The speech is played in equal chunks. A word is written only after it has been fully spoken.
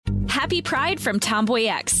Happy Pride from Tomboy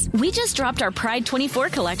X. We just dropped our Pride 24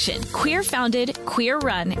 collection. Queer founded, queer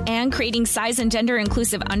run, and creating size and gender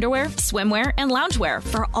inclusive underwear, swimwear, and loungewear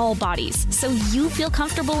for all bodies, so you feel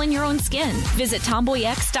comfortable in your own skin. Visit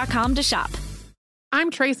tomboyx.com to shop. I'm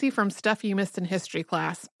Tracy from Stuff You Missed in History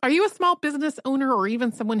class. Are you a small business owner or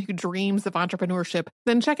even someone who dreams of entrepreneurship?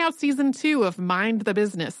 Then check out Season 2 of Mind the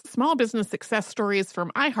Business, small business success stories from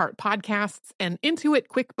iHeart Podcasts and Intuit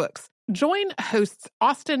QuickBooks. Join hosts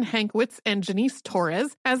Austin Hankwitz and Janice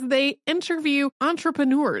Torres as they interview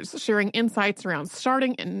entrepreneurs sharing insights around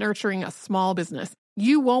starting and nurturing a small business.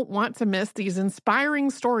 You won't want to miss these inspiring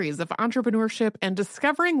stories of entrepreneurship and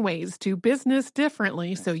discovering ways to business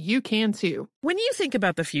differently so you can too. When you think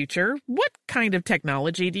about the future, what kind of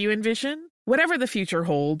technology do you envision? Whatever the future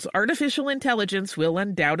holds, artificial intelligence will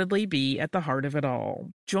undoubtedly be at the heart of it all.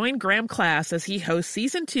 Join Graham Class as he hosts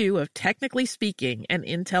Season 2 of Technically Speaking, an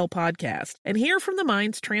Intel podcast, and hear from the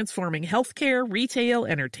minds transforming healthcare, retail,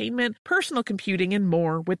 entertainment, personal computing, and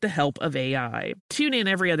more with the help of AI. Tune in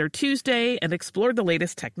every other Tuesday and explore the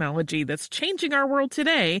latest technology that's changing our world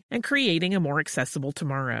today and creating a more accessible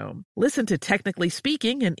tomorrow. Listen to Technically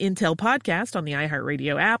Speaking, an Intel podcast on the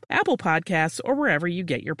iHeartRadio app, Apple Podcasts, or wherever you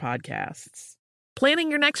get your podcasts.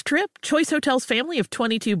 Planning your next trip? Choice Hotels' family of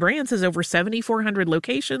 22 brands has over 7,400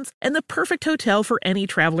 locations and the perfect hotel for any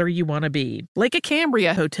traveler you want to be. Like a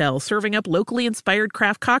Cambria Hotel, serving up locally inspired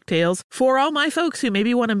craft cocktails for all my folks who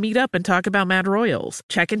maybe want to meet up and talk about Mad Royals.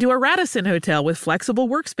 Check into a Radisson Hotel with flexible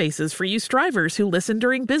workspaces for you strivers who listen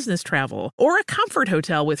during business travel. Or a Comfort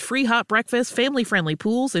Hotel with free hot breakfast, family-friendly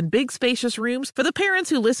pools, and big spacious rooms for the parents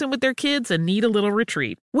who listen with their kids and need a little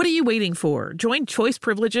retreat. What are you waiting for? Join Choice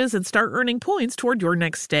Privileges and start earning points toward your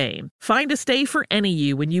next stay. Find a stay for any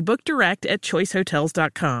you when you book direct at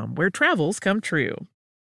choicehotels.com, where travels come true.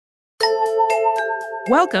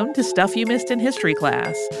 Welcome to Stuff You Missed in History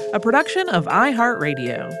class, a production of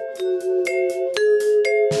iHeartRadio.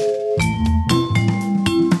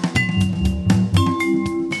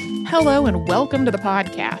 Hello and welcome to the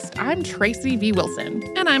podcast. I'm Tracy V. Wilson.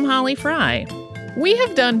 And I'm Holly Fry. We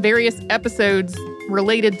have done various episodes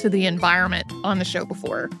related to the environment on the show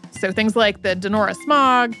before. So things like the Donora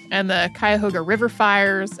smog and the Cuyahoga River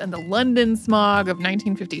fires and the London smog of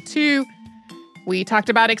 1952. We talked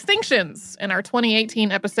about extinctions in our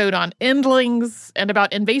 2018 episode on endlings and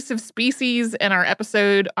about invasive species in our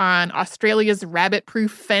episode on Australia's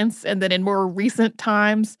rabbit-proof fence, and then in more recent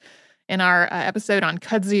times in our episode on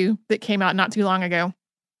kudzu that came out not too long ago.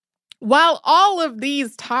 While all of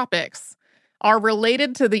these topics are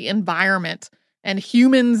related to the environment and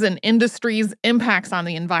humans and industries' impacts on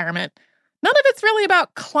the environment, none of it's really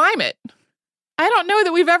about climate. I don't know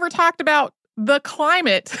that we've ever talked about the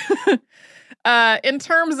climate in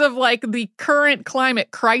terms of like the current climate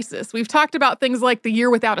crisis. We've talked about things like the year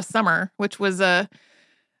without a summer, which was a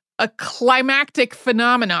climactic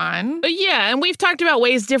phenomenon. Yeah, and we've talked about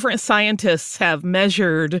ways different scientists have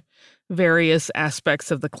measured various aspects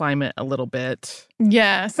of the climate a little bit.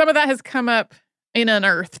 Yeah, some of that has come up in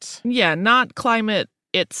Unearthed. Yeah, not climate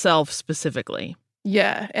itself specifically.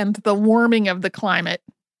 Yeah, and the warming of the climate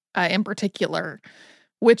in particular,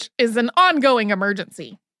 which is an ongoing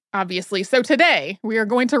emergency, obviously. So today, we are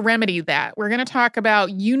going to remedy that. We're going to talk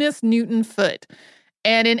about Eunice Newton Foote.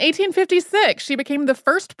 And in 1856, she became the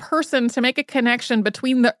first person to make a connection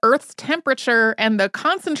between the Earth's temperature and the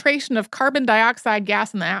concentration of carbon dioxide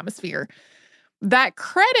gas in the atmosphere. That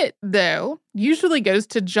credit, though, usually goes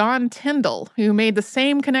to John Tyndall, who made the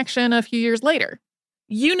same connection a few years later.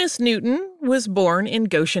 Eunice Newton was born in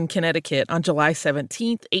Goshen, Connecticut on July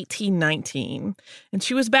 17th, 1819, and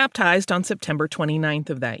she was baptized on September 29th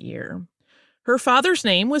of that year. Her father's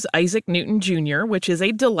name was Isaac Newton Jr., which is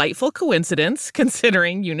a delightful coincidence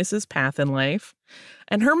considering Eunice's path in life.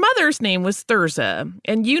 And her mother's name was Thirza,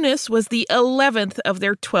 and Eunice was the 11th of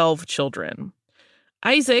their 12 children.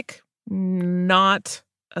 Isaac, not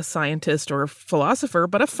a scientist or a philosopher,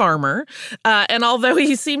 but a farmer. And although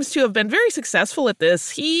he seems to have been very successful at this,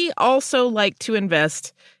 he also liked to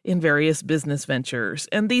invest in various business ventures.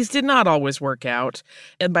 And these did not always work out.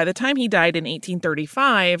 And by the time he died in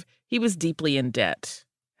 1835, he was deeply in debt.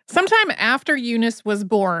 Sometime after Eunice was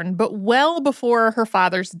born, but well before her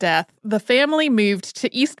father's death, the family moved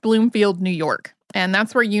to East Bloomfield, New York. And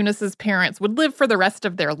that's where Eunice's parents would live for the rest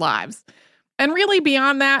of their lives. And really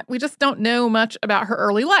beyond that, we just don't know much about her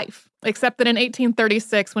early life, except that in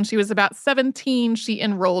 1836, when she was about 17, she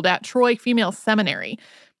enrolled at Troy Female Seminary,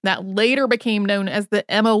 that later became known as the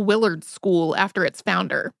Emma Willard School after its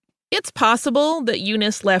founder. It's possible that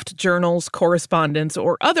Eunice left journals, correspondence,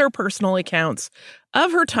 or other personal accounts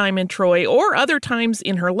of her time in Troy or other times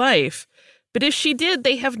in her life But if she did,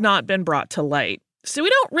 they have not been brought to light. So we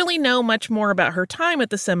don't really know much more about her time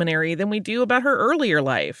at the seminary than we do about her earlier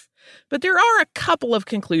life. But there are a couple of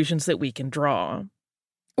conclusions that we can draw.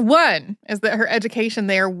 One is that her education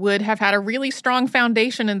there would have had a really strong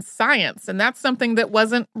foundation in science, and that's something that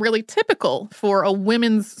wasn't really typical for a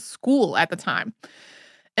women's school at the time.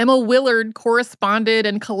 Emma Willard corresponded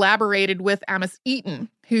and collaborated with Amos Eaton,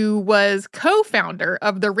 who was co-founder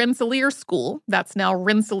of the Rensselaer School, that's now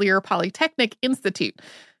Rensselaer Polytechnic Institute.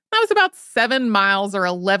 That was about 7 miles or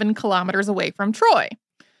 11 kilometers away from Troy.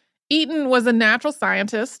 Eaton was a natural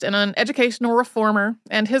scientist and an educational reformer,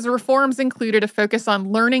 and his reforms included a focus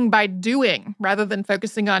on learning by doing rather than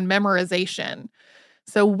focusing on memorization.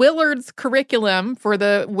 So Willard's curriculum for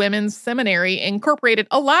the women's seminary incorporated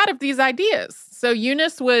a lot of these ideas. So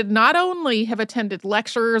Eunice would not only have attended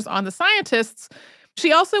lectures on the scientists,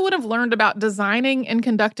 she also would have learned about designing and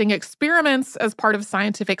conducting experiments as part of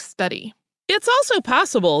scientific study. It's also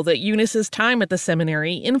possible that Eunice's time at the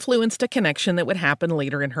seminary influenced a connection that would happen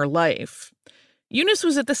later in her life. Eunice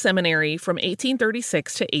was at the seminary from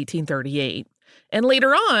 1836 to 1838, and later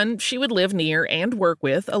on, she would live near and work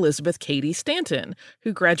with Elizabeth Cady Stanton,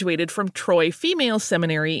 who graduated from Troy Female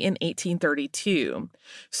Seminary in 1832.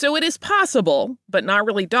 So it is possible, but not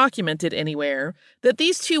really documented anywhere, that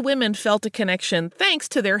these two women felt a connection thanks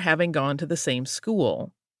to their having gone to the same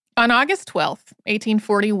school. On August 12th,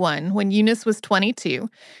 1841, when Eunice was 22,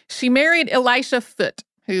 she married Elisha Foote,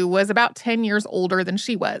 who was about 10 years older than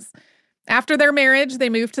she was. After their marriage, they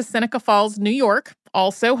moved to Seneca Falls, New York,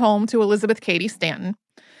 also home to Elizabeth Cady Stanton.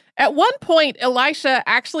 At one point, Elisha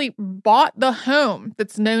actually bought the home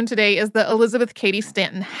that's known today as the Elizabeth Cady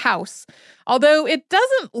Stanton house, although it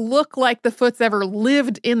doesn't look like the Footes ever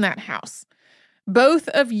lived in that house. Both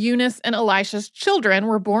of Eunice and Elisha's children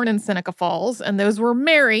were born in Seneca Falls, and those were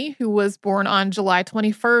Mary, who was born on July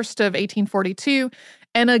 21st of 1842,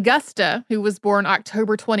 and Augusta, who was born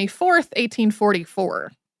October 24th,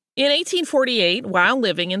 1844. In 1848, while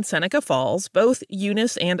living in Seneca Falls, both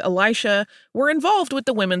Eunice and Elisha were involved with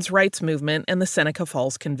the women's rights movement and the Seneca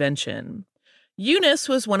Falls Convention. Eunice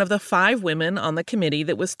was one of the 5 women on the committee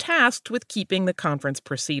that was tasked with keeping the conference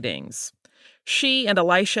proceedings. She and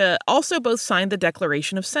Elisha also both signed the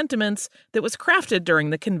Declaration of Sentiments that was crafted during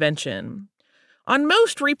the convention. On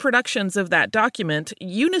most reproductions of that document,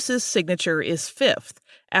 Eunice's signature is 5th,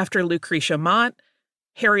 after Lucretia Mott,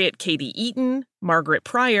 Harriet Cady Eaton, Margaret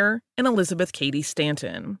Pryor, and Elizabeth Cady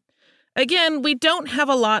Stanton. Again, we don't have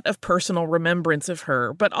a lot of personal remembrance of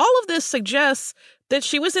her, but all of this suggests that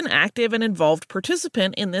she was an active and involved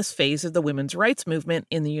participant in this phase of the women's rights movement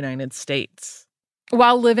in the United States.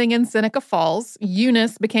 While living in Seneca Falls,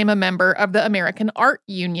 Eunice became a member of the American Art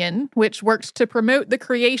Union, which worked to promote the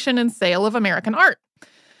creation and sale of American art.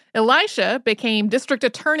 Elisha became district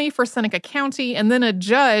attorney for Seneca County and then a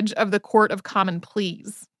judge of the Court of Common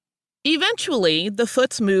Pleas. Eventually, the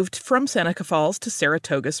Footes moved from Seneca Falls to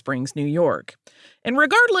Saratoga Springs, New York. And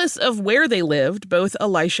regardless of where they lived, both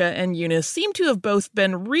Elisha and Eunice seem to have both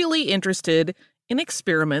been really interested in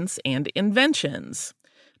experiments and inventions.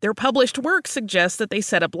 Their published work suggests that they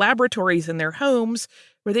set up laboratories in their homes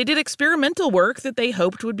where they did experimental work that they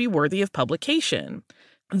hoped would be worthy of publication.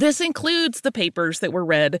 This includes the papers that were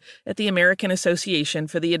read at the American Association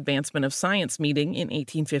for the Advancement of Science meeting in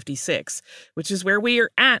 1856, which is where we are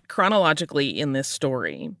at chronologically in this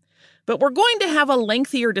story. But we're going to have a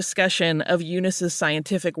lengthier discussion of Eunice's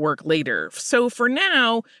scientific work later, so for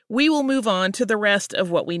now, we will move on to the rest of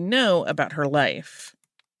what we know about her life.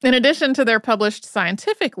 In addition to their published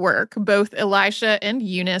scientific work, both Elisha and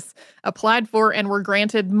Eunice applied for and were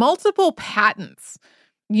granted multiple patents.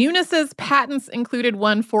 Eunice's patents included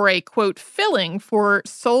one for a, quote, filling for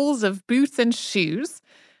soles of boots and shoes.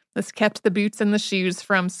 This kept the boots and the shoes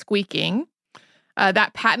from squeaking.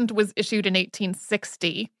 That patent was issued in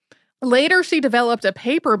 1860. Later, she developed a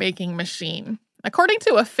paper-making machine. According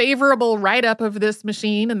to a favorable write-up of this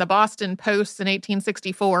machine in the Boston Post in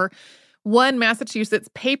 1864, one Massachusetts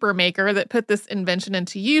paper maker that put this invention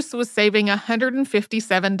into use was saving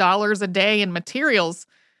 $157 a day in materials,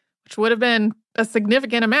 which would have been a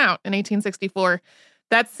significant amount in 1864.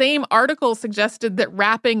 That same article suggested that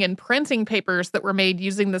wrapping and printing papers that were made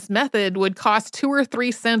using this method would cost 2 or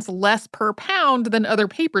 3 cents less per pound than other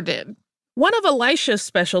paper did. One of Elisha's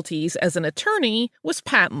specialties as an attorney was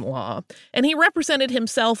patent law, and he represented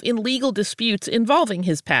himself in legal disputes involving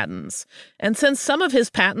his patents. And since some of his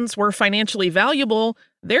patents were financially valuable,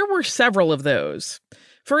 there were several of those.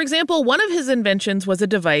 For example, one of his inventions was a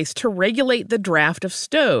device to regulate the draft of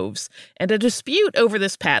stoves, and a dispute over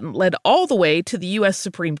this patent led all the way to the U.S.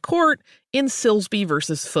 Supreme Court in Silsby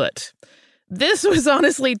v. Foote. This was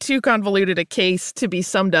honestly too convoluted a case to be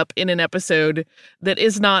summed up in an episode that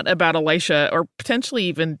is not about Elisha or potentially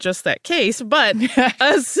even just that case, but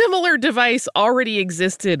a similar device already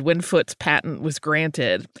existed when Foote's patent was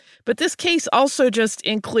granted. But this case also just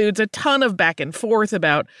includes a ton of back and forth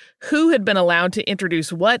about who had been allowed to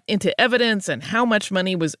introduce what into evidence and how much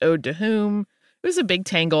money was owed to whom. It was a big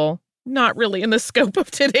tangle. Not really in the scope of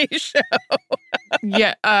today's show.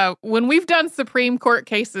 Yeah, when we've done Supreme Court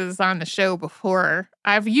cases on the show before,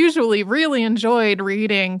 I've usually really enjoyed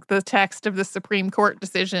reading the text of the Supreme Court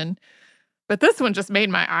decision. But this one just made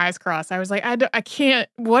my eyes cross. I was like, I can't,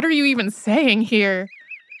 what are you even saying here?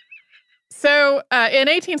 So in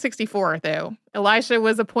 1864, though, Elisha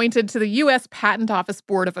was appointed to the U.S. Patent Office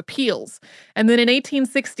Board of Appeals. And then in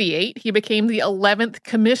 1868, he became the 11th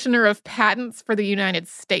Commissioner of Patents for the United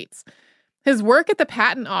States. His work at the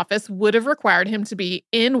Patent Office would have required him to be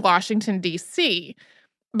in Washington, D.C.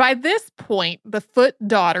 By this point, the Foote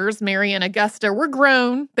daughters, Mary and Augusta, were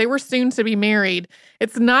grown. They were soon to be married.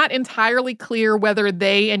 It's not entirely clear whether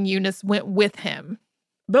they and Eunice went with him.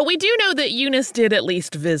 But we do know that Eunice did at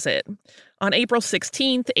least visit. On April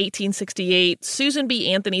 16th, 1868, Susan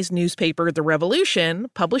B. Anthony's newspaper, The Revolution,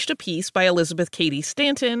 published a piece by Elizabeth Cady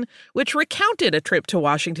Stanton, which recounted a trip to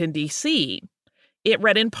Washington, D.C. It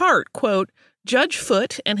read in part, quote, Judge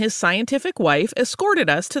Foote and his scientific wife escorted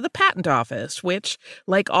us to the Patent Office, which,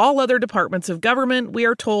 like all other departments of government, we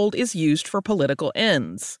are told is used for political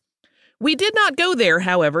ends. We did not go there,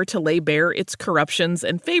 however, to lay bare its corruptions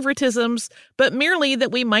and favoritisms, but merely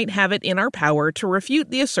that we might have it in our power to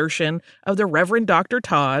refute the assertion of the Reverend Dr.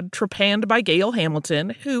 Todd, trepanned by Gail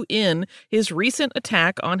Hamilton, who, in his recent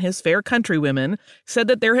attack on his fair countrywomen, said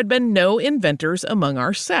that there had been no inventors among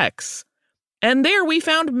our sex. And there we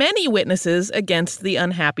found many witnesses against the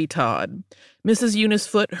unhappy Todd. Mrs. Eunice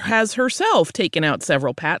Foote has herself taken out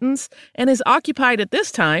several patents and is occupied at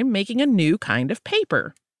this time making a new kind of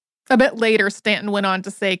paper. A bit later, Stanton went on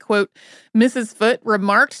to say, quote, Mrs. Foote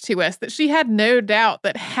remarked to us that she had no doubt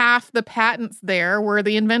that half the patents there were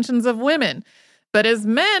the inventions of women. But as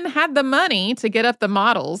men had the money to get up the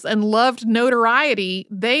models and loved notoriety,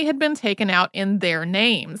 they had been taken out in their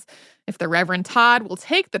names. If the Reverend Todd will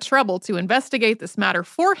take the trouble to investigate this matter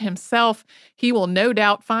for himself, he will no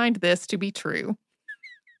doubt find this to be true.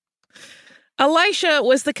 Elisha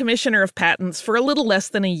was the Commissioner of Patents for a little less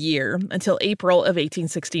than a year, until April of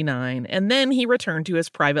 1869, and then he returned to his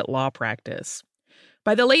private law practice.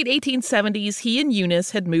 By the late 1870s, he and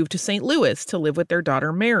Eunice had moved to St. Louis to live with their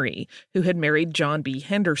daughter Mary, who had married John B.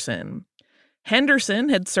 Henderson. Henderson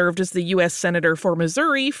had served as the U.S. Senator for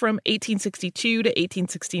Missouri from 1862 to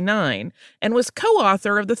 1869 and was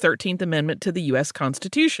co-author of the 13th Amendment to the U.S.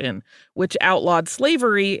 Constitution, which outlawed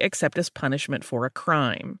slavery except as punishment for a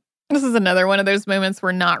crime. This is another one of those moments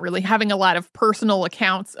where not really having a lot of personal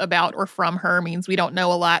accounts about or from her means we don't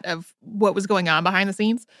know a lot of what was going on behind the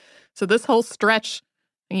scenes. So this whole stretch,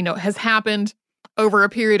 has happened over a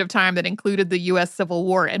period of time that included the U.S. Civil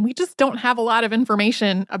War, and we just don't have a lot of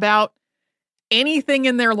information about anything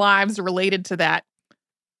in their lives related to that.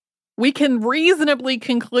 We can reasonably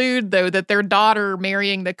conclude, though, that their daughter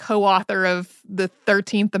marrying the co-author of the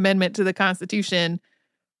 13th Amendment to the Constitution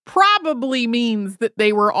probably means that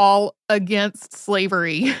they were all against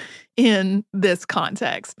slavery in this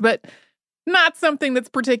context, but not something that's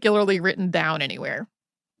particularly written down anywhere.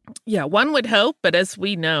 Yeah, one would hope, but as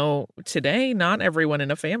we know today, not everyone in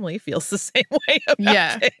a family feels the same way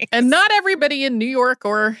about things. And not everybody in New York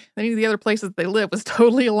or any of the other places they live was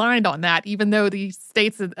totally aligned on that, even though the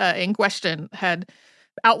states in question had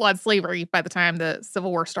outlawed slavery by the time the Civil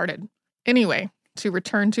War started. Anyway, to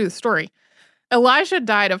return to the story, Elisha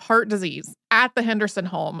died of heart disease at the Henderson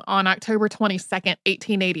home on October 22nd,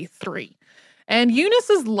 1883. And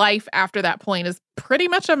Eunice's life after that point is pretty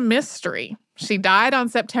much a mystery. She died on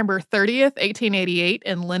September 30th, 1888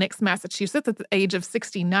 in Lenox, Massachusetts at the age of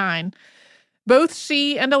 69. Both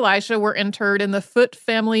she and Elisha were interred in the Foote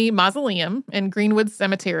family mausoleum in Greenwood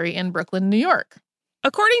Cemetery in Brooklyn, New York.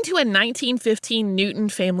 According to a 1915 Newton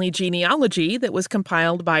family genealogy that was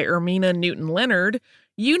compiled by Ermina Newton Leonard,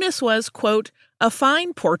 Eunice was, quote, a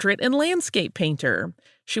fine portrait and landscape painter.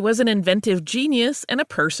 She was an inventive genius and a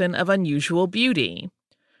person of unusual beauty.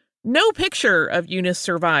 No picture of Eunice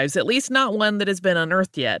survives, at least not one that has been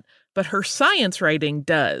unearthed yet, but her science writing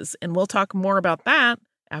does, and we'll talk more about that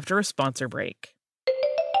after a sponsor break.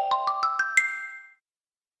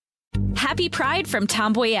 Happy Pride from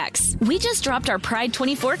Tomboy X. We just dropped our Pride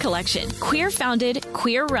 24 collection. Queer founded,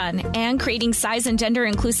 queer run, and creating size and gender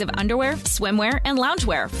inclusive underwear, swimwear, and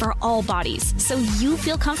loungewear for all bodies, so you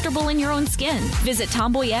feel comfortable in your own skin. Visit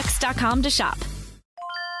tomboyx.com to shop.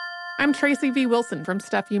 I'm Tracy V. Wilson from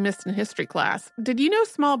Stuff You Missed in History class. Did you know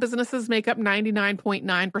small businesses make up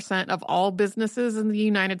 99.9% of all businesses in the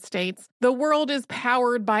United States? The world is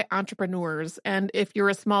powered by entrepreneurs, and if you're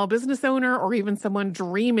a small business owner or even someone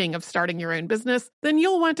dreaming of starting your own business, then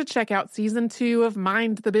you'll want to check out Season 2 of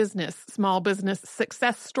Mind the Business, small business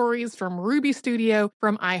success stories from Ruby Studio,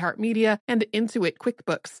 from iHeartMedia, and Intuit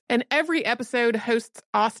QuickBooks. And every episode, hosts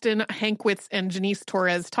Austin Hankwitz and Janice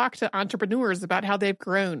Torres talk to entrepreneurs about how they've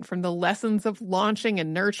grown from the lessons of launching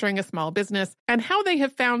and nurturing a small business and how they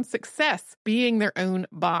have found success being their own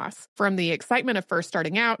boss. From the excitement of first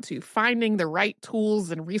starting out to finding the right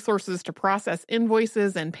tools and resources to process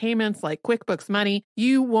invoices and payments like QuickBooks Money,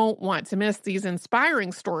 you won't want to miss these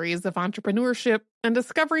inspiring stories of entrepreneurship and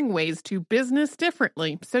discovering ways to business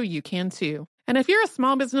differently so you can too. And if you're a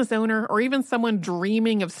small business owner or even someone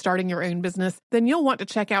dreaming of starting your own business, then you'll want to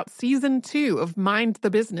check out Season 2 of Mind the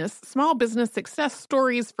Business, small business success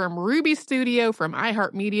stories from Ruby Studio, from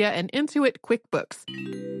iHeartMedia, and Intuit QuickBooks.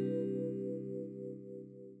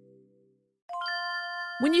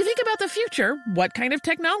 When you think about the future, what kind of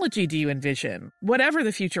technology do you envision? Whatever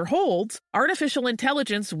the future holds, artificial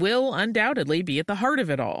intelligence will undoubtedly be at the heart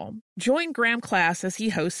of it all. Join Graham Class as he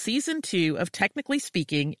hosts Season 2 of Technically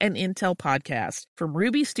Speaking, an Intel podcast from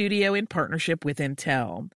Ruby Studio in partnership with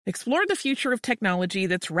Intel. Explore the future of technology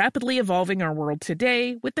that's rapidly evolving our world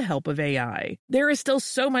today with the help of AI. There is still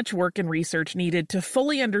so much work and research needed to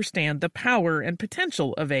fully understand the power and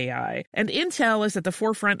potential of AI, and Intel is at the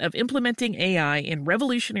forefront of implementing AI in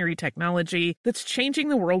revolutionary technology that's changing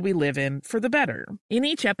the world we live in for the better. In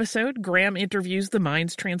each episode, Graham interviews the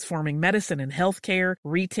minds transforming medicine and healthcare,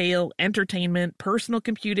 retail, entertainment, personal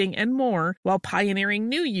computing, and more, while pioneering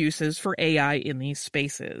new uses for AI in these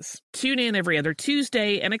spaces. Tune in every other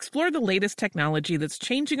Tuesday and explore the latest technology that's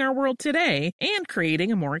changing our world today and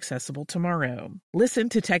creating a more accessible tomorrow. Listen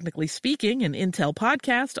to Technically Speaking, an Intel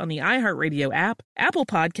podcast on the iHeartRadio app, Apple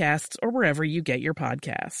Podcasts, or wherever you get your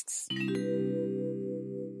podcasts.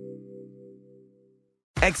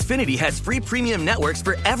 Xfinity has free premium networks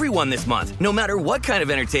for everyone this month, no matter what kind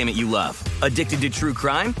of entertainment you love. Addicted to true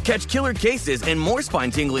crime? Catch killer cases and more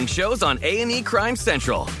spine-tingling shows on A&E Crime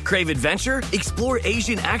Central. Crave adventure? Explore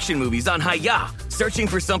Asian action movies on Hi-YAH. Searching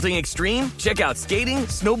for something extreme? Check out skating,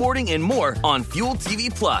 snowboarding, and more on Fuel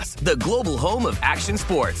TV Plus, the global home of action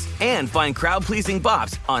sports. And find crowd-pleasing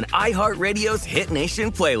bops on iHeartRadio's Hit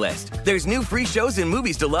Nation playlist. There's new free shows and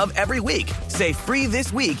movies to love every week. Say free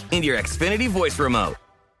this week in your Xfinity voice remote.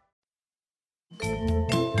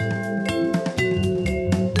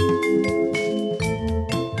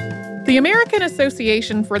 The American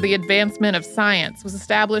Association for the Advancement of Science was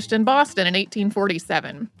established in Boston in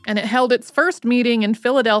 1847, and it held its first meeting in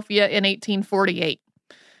Philadelphia in 1848.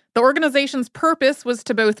 The organization's purpose was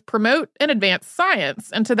to both promote and advance science,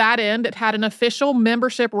 and to that end, it had an official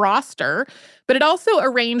membership roster, but it also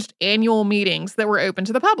arranged annual meetings that were open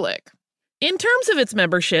to the public. In terms of its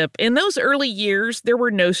membership, in those early years, there were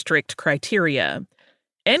no strict criteria.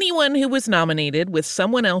 Anyone who was nominated with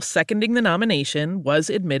someone else seconding the nomination was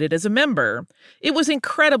admitted as a member. It was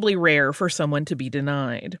incredibly rare for someone to be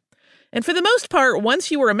denied. And for the most part, once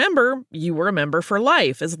you were a member for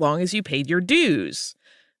life, as long as you paid your dues.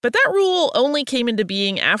 But that rule only came into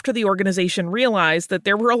being after the organization realized that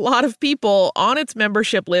there were a lot of people on its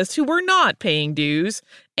membership list who were not paying dues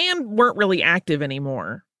and weren't really active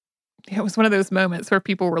anymore. It was one of those moments where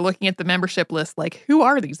people were looking at the membership list like, who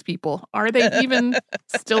are these people? Are they even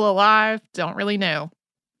still alive? Don't really know.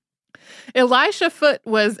 Elisha Foote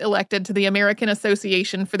was elected to the American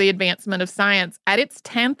Association for the Advancement of Science at its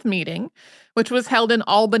 10th meeting, which was held in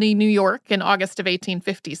Albany, New York in August of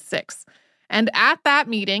 1856. And at that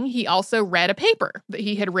meeting, he also read a paper that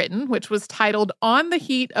he had written, which was titled On the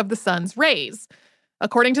Heat of the Sun's Rays.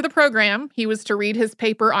 According to the program, he was to read his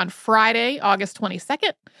paper on Friday, August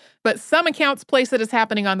 22nd, but some accounts place it as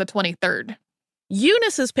happening on the 23rd.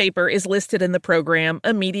 Eunice's paper is listed in the program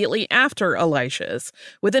immediately after Elisha's,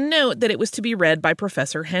 with a note that it was to be read by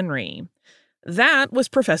Professor Henry. That was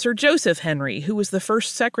Professor Joseph Henry, who was the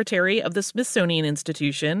first secretary of the Smithsonian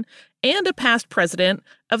Institution and a past president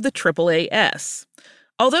of the AAAS.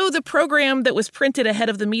 Although the program that was printed ahead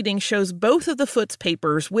of the meeting shows both of the Foote's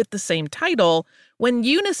papers with the same title, when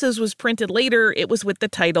Eunice's was printed later, it was with the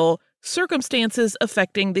title Circumstances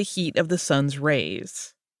Affecting the Heat of the Sun's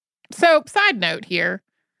Rays. So, side note here,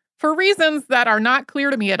 for reasons that are not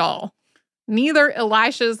clear to me at all, neither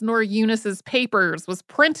Elisha's nor Eunice's papers was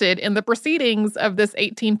printed in the proceedings of this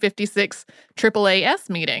 1856 AAAS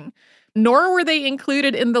meeting. Nor were they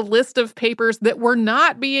included in the list of papers that were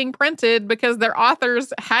not being printed because their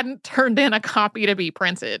authors hadn't turned in a copy to be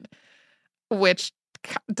printed, which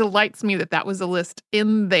delights me that was a list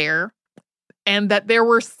in there and that there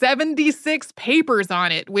were 76 papers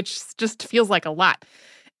on it, which just feels like a lot.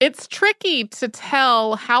 It's tricky to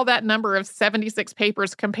tell how that number of 76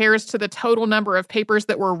 papers compares to the total number of papers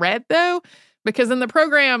that were read, though, because in the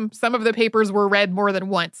program, some of the papers were read more than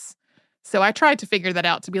once. So I tried to figure that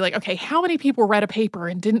out to be like, okay, how many people read a paper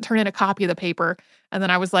and didn't turn in a copy of the paper? And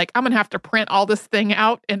then I was like, I'm going to have to print all this thing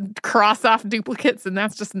out and cross off duplicates, and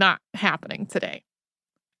that's just not happening today.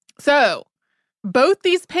 So both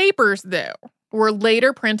these papers, though, were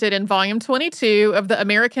later printed in volume 22 of the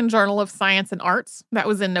American Journal of Science and Arts. That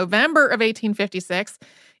was in November of 1856.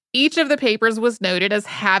 Each of the papers was noted as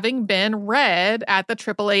having been read at the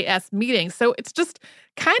AAAS meeting. So it's just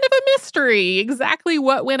kind of a mystery exactly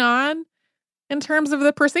what went on in terms of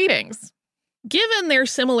the proceedings. Given their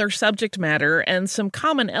similar subject matter and some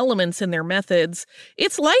common elements in their methods,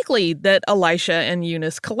 it's likely that Elisha and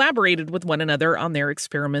Eunice collaborated with one another on their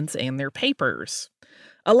experiments and their papers.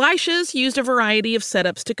 Elisha's used a variety of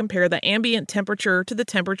setups to compare the ambient temperature to the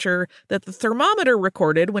temperature that the thermometer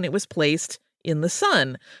recorded when it was placed in the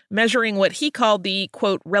sun, measuring what he called the,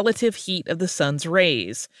 quote, relative heat of the sun's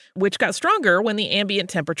rays, which got stronger when the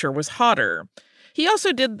ambient temperature was hotter. He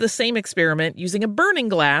also did the same experiment using a burning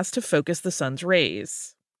glass to focus the sun's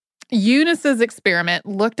rays. Eunice's experiment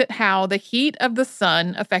looked at how the heat of the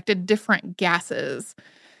sun affected different gases.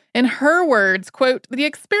 In her words, quote, the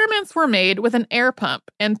experiments were made with an air pump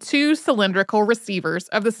and 2 cylindrical receivers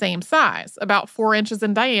of the same size, about 4 inches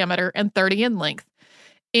in diameter and 30 in length.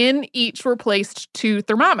 In each were placed 2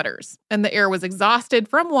 thermometers, and the air was exhausted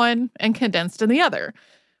from one and condensed in the other.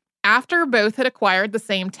 After both had acquired the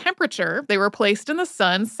same temperature, they were placed in the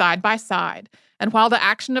sun side by side. And while the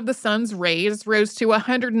action of the sun's rays rose to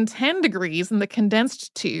 110 degrees in the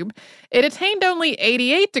condensed tube, it attained only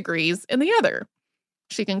 88 degrees in the other.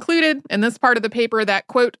 She concluded in this part of the paper that,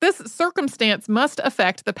 quote, this circumstance must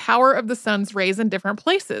affect the power of the sun's rays in different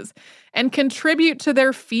places and contribute to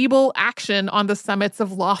their feeble action on the summits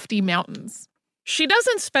of lofty mountains. She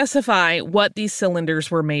doesn't specify what these cylinders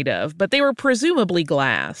were made of, but they were presumably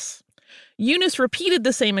glass. Eunice repeated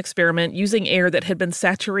the same experiment using air that had been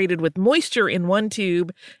saturated with moisture in one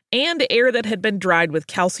tube and air that had been dried with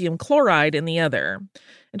calcium chloride in the other.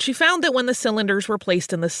 And she found that when the cylinders were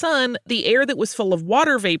placed in the sun, the air that was full of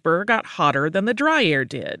water vapor got hotter than the dry air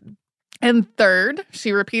did. And third,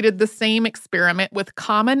 she repeated the same experiment with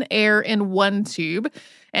common air in one tube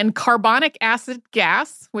and carbonic acid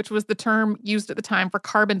gas, which was the term used at the time for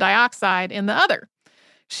carbon dioxide, in the other.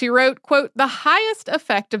 She wrote, quote, the highest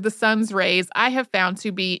effect of the sun's rays I have found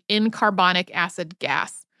to be in carbonic acid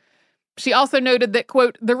gas. She also noted that,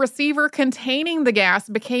 quote, the receiver containing the gas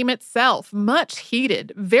became itself much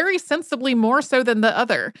heated, very sensibly more so than the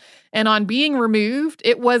other, and on being removed,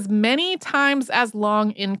 it was many times as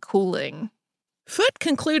long in cooling. Foote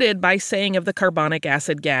concluded by saying of the carbonic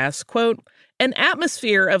acid gas, quote, an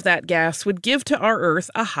atmosphere of that gas would give to our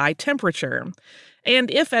Earth a high temperature.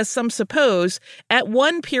 And if, as some suppose, at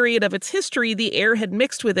one period of its history the air had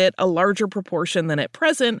mixed with it a larger proportion than at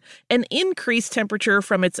present, an increased temperature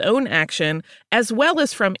from its own action, as well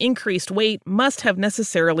as from increased weight, must have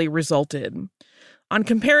necessarily resulted. On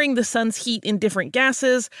comparing the sun's heat in different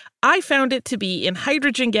gases, I found it to be in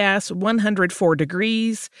hydrogen gas 104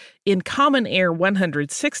 degrees, in common air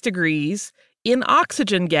 106 degrees, in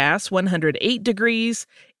oxygen gas 108 degrees,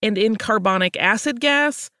 and in carbonic acid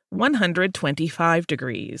gas 125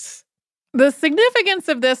 degrees. The significance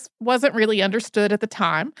of this wasn't really understood at the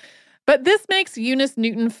time, but this makes Eunice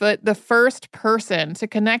Newton Foote the first person to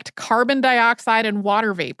connect carbon dioxide and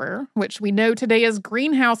water vapor, which we know today as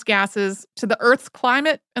greenhouse gases, to the Earth's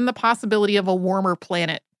climate and the possibility of a warmer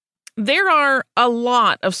planet. There are a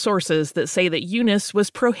lot of sources that say that Eunice was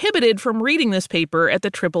prohibited from reading this paper at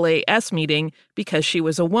the AAAS meeting because she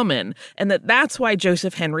was a woman, and that's why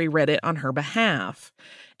Joseph Henry read it on her behalf.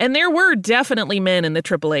 And there were definitely men in the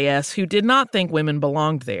AAAS who did not think women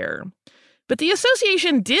belonged there. But the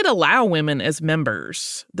association did allow women as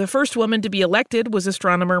members. The first woman to be elected was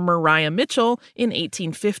astronomer Maria Mitchell in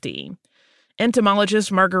 1850.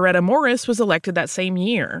 Entomologist Margaretta Morris was elected that same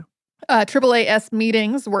year. AAAS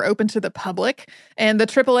meetings were open to the public, and the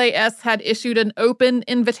AAAS had issued an open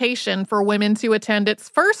invitation for women to attend its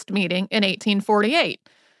first meeting in 1848.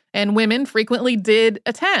 And women frequently did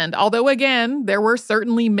attend, although, again, there were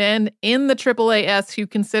certainly men in the AAAS who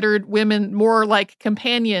considered women more like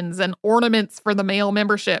companions and ornaments for the male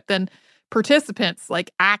membership than participants,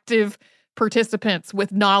 like active participants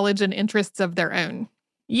with knowledge and interests of their own.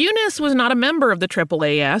 Eunice was not a member of the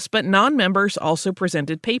AAAS, but non-members also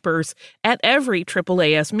presented papers at every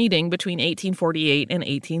AAAS meeting between 1848 and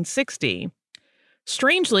 1860.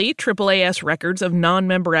 Strangely, AAAS records of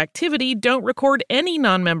non-member activity don't record any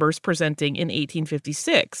non-members presenting in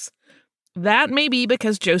 1856. That may be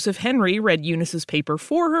because Joseph Henry read Eunice's paper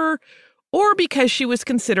for her, or because she was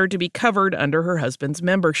considered to be covered under her husband's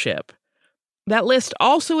membership. That list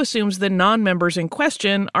also assumes the non-members in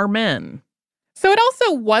question are men. So it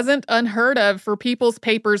also wasn't unheard of for people's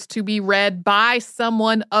papers to be read by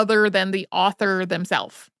someone other than the author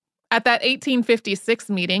themselves. At that 1856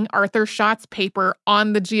 meeting, Arthur Schott's paper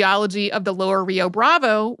on the geology of the lower Rio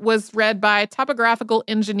Bravo was read by topographical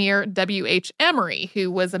engineer W.H. Emery, who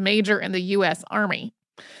was a major in the U.S. Army.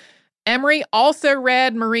 Emery also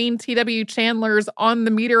read Marine T.W. Chandler's On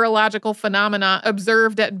the Meteorological Phenomena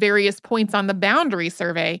Observed at Various Points on the Boundary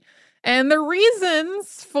Survey. And the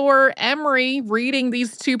reasons for Emery reading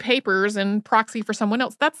these two papers in proxy for someone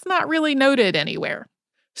else, that's not really noted anywhere.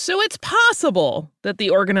 So it's possible that the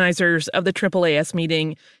organizers of the AAAS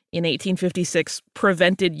meeting in 1856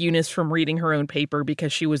 prevented Eunice from reading her own paper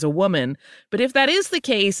because she was a woman. But if that is the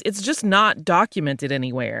case, it's just not documented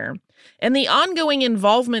anywhere. And the ongoing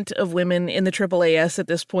involvement of women in the AAAS at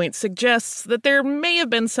this point suggests that there may have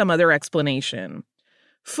been some other explanation.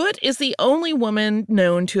 Foote is the only woman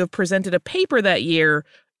known to have presented a paper that year,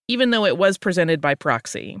 even though it was presented by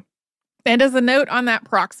proxy. And as a note on that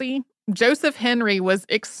proxy, Joseph Henry was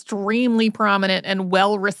extremely prominent and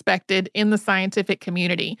well-respected in the scientific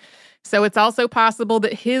community. So it's also possible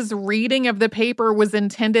that his reading of the paper was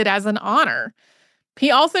intended as an honor. He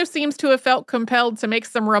also seems to have felt compelled to make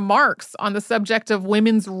some remarks on the subject of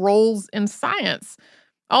women's roles in science.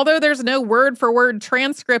 Although there's no word-for-word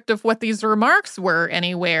transcript of what these remarks were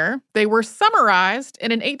anywhere, they were summarized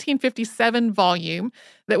in an 1857 volume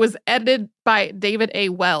that was edited by David A.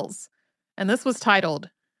 Wells. And this was titled,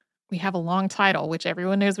 we have a long title, which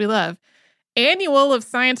everyone knows we love, Annual of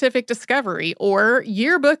Scientific Discovery, or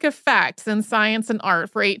Yearbook of Facts in Science and Art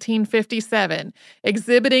for 1857,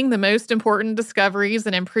 exhibiting the most important discoveries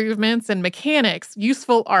and improvements in mechanics,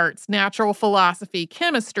 useful arts, natural philosophy,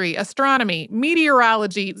 chemistry, astronomy,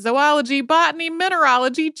 meteorology, zoology, botany,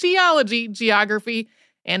 mineralogy, geology, geography,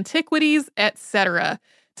 antiquities, etc.,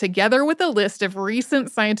 together with a list of recent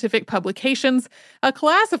scientific publications, a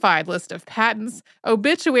classified list of patents,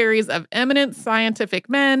 obituaries of eminent scientific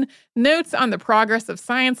men, notes on the progress of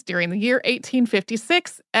science during the year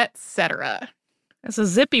 1856, etc. That's a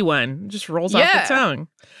zippy one. It just rolls off the tongue.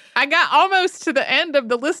 I got almost to the end of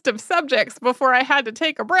the list of subjects before I had to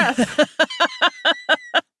take a breath.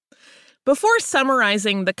 Before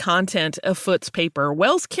summarizing the content of Foote's paper,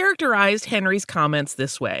 Wells characterized Henry's comments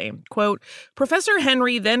this way, quote, Professor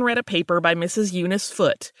Henry then read a paper by Mrs. Eunice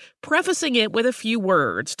Foote, prefacing it with a few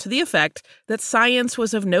words to the effect that science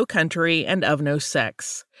was of no country and of no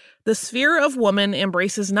sex. The sphere of woman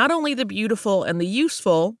embraces not only the beautiful and the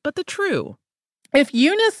useful, but the true. If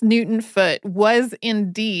Eunice Newton Foote was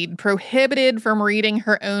indeed prohibited from reading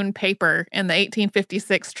her own paper in the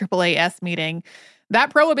 1856 AAAS meeting, that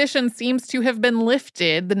prohibition seems to have been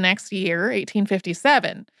lifted the next year,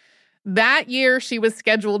 1857. That year, she was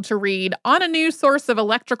scheduled to read On a New Source of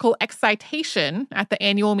Electrical Excitation at the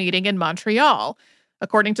annual meeting in Montreal.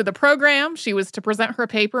 According to the program, she was to present her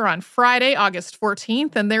paper on Friday, August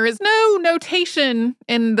 14th, and there is no notation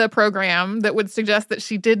in the program that would suggest that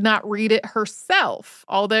she did not read it herself,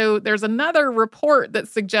 although there's another report that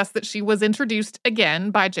suggests that she was introduced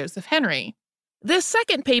again by Joseph Henry. This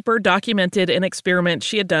second paper documented an experiment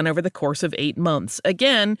she had done over the course of 8 months,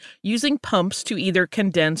 again, using pumps to either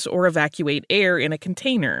condense or evacuate air in a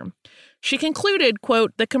container. She concluded,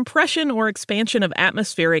 quote, the compression or expansion of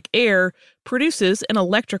atmospheric air produces an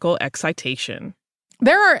electrical excitation.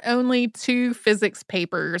 There are only 2 physics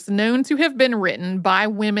papers known to have been written by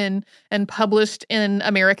women and published in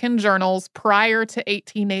American journals prior to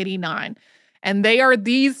 1889, and they are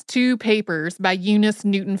these 2 papers by Eunice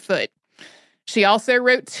Newton Foote. She also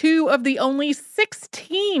wrote 2 of the only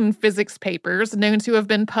 16 physics papers known to have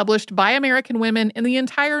been published by American women in the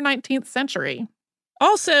entire 19th century.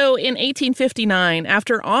 Also, in 1859,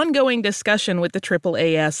 after ongoing discussion with the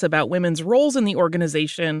AAAS about women's roles in the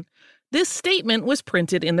organization, this statement was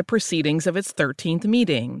printed in the proceedings of its 13th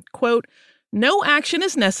meeting. Quote, no action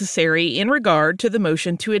is necessary in regard to the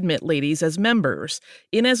motion to admit ladies as members,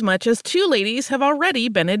 inasmuch as 2 ladies have already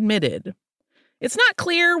been admitted. It's not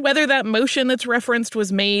clear whether that motion that's referenced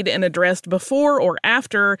was made and addressed before or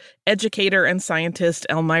after educator and scientist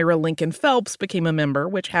Elmira Lincoln Phelps became a member,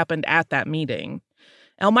 which happened at that meeting.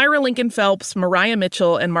 Elmira Lincoln Phelps, Maria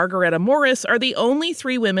Mitchell, and Margaretta Morris are the only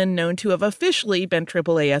 3 women known to have officially been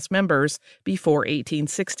AAAS members before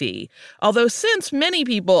 1860. Although since many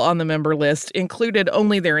people on the member list included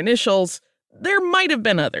only their initials, there might have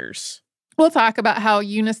been others. We'll talk about how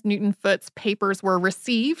Eunice Newton Foote's papers were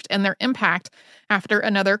received and their impact after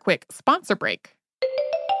another quick sponsor break.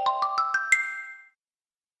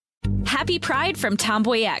 Happy Pride from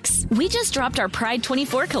Tomboy X. We just dropped our Pride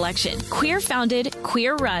 24 collection. Queer founded,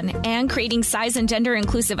 queer run, and creating size and gender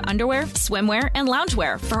inclusive underwear, swimwear, and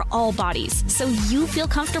loungewear for all bodies, so you feel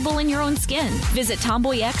comfortable in your own skin. Visit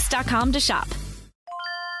tomboyx.com to shop.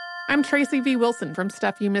 I'm Tracy V. Wilson from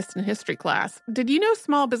Stuff You Missed in History class. Did you know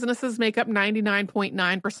small businesses make up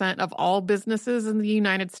 99.9% of all businesses in the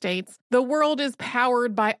United States? The world is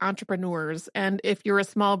powered by entrepreneurs, and if you're a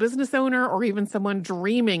small business owner or even someone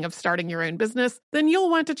dreaming of starting your own business, then you'll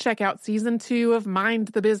want to check out Season 2 of Mind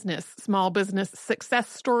the Business, small business success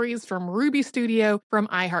stories from Ruby Studio, from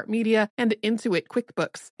iHeartMedia, and Intuit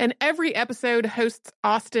QuickBooks. And every episode, hosts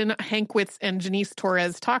Austin Hankwitz and Janice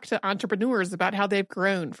Torres talk to entrepreneurs about how they've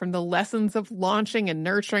grown from the lessons of launching and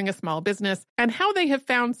nurturing a small business and how they have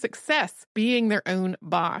found success being their own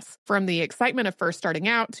boss. From the excitement of first starting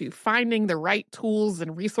out to finding the right tools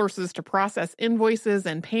and resources to process invoices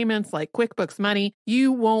and payments like QuickBooks Money,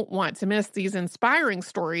 you won't want to miss these inspiring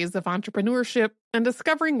stories of entrepreneurship and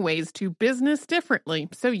discovering ways to business differently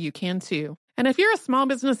so you can too. And if you're a small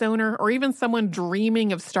business owner or even someone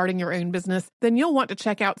dreaming of starting your own business, then you'll want to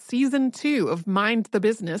check out Season 2 of Mind the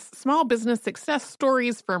Business, small business success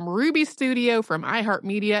stories from Ruby Studio, from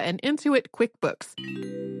iHeartMedia, and Intuit QuickBooks.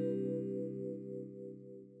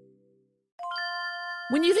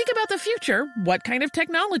 When you think about the future, what kind of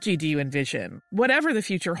technology do you envision? Whatever the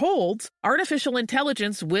future holds, artificial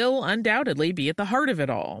intelligence will undoubtedly be at the heart of it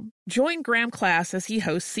all. Join Graham Class as he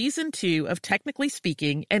hosts Season 2 of Technically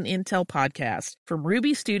Speaking, an Intel podcast from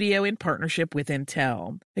Ruby Studio in partnership with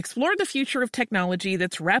Intel. Explore the future of technology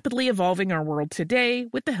that's rapidly evolving our world today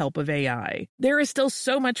with the help of AI. There is still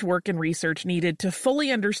so much work and research needed to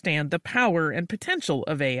fully understand the power and potential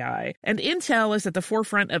of AI, and Intel is at the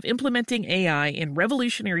forefront of implementing AI in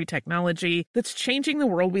revolutionary technology that's changing the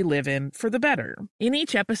world we live in for the better. In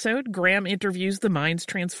each episode, Graham interviews the minds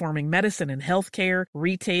transforming medicine and healthcare,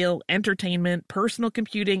 retail, entertainment, personal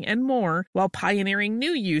computing, and more, while pioneering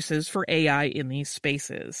new uses for AI in these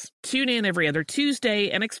spaces. Tune in every other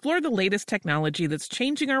Tuesday and explore the latest technology that's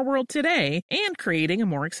changing our world today and creating a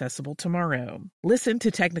more accessible tomorrow. Listen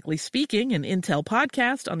to Technically Speaking, an Intel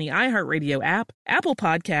podcast on the iHeartRadio app, Apple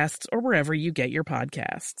Podcasts, or wherever you get your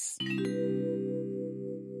podcasts.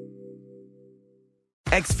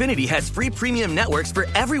 Xfinity has free premium networks for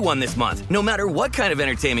everyone this month, no matter what kind of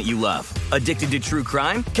entertainment you love. Addicted to true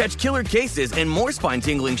crime? Catch killer cases and more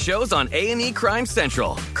spine-tingling shows on A&E Crime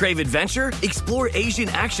Central. Crave adventure? Explore Asian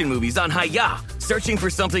action movies on Hi-YAH. Searching for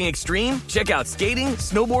something extreme? Check out skating,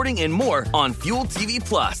 snowboarding, and more on Fuel TV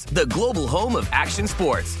Plus, the global home of action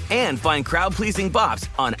sports. And find crowd-pleasing bops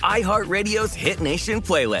on iHeartRadio's Hit Nation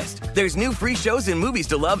playlist. There's new free shows and movies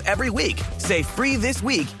to love every week. Say free this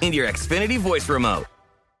week in your Xfinity voice remote.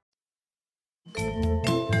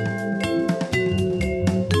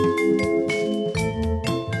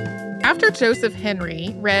 After Joseph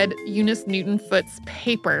Henry read Eunice Newton Foote's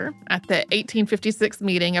paper at the 1856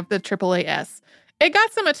 meeting of the AAAS, it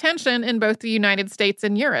got some attention in both the United States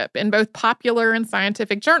and Europe, in both popular and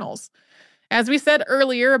scientific journals. As we said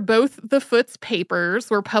earlier, both the Foote's papers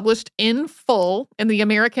were published in full in the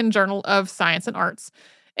American Journal of Science and Arts.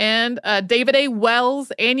 And David A.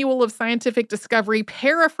 Wells' Annual of Scientific Discovery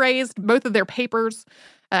paraphrased both of their papers,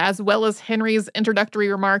 as well as Henry's introductory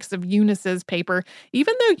remarks of Eunice's paper.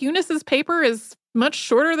 Even though Eunice's paper is much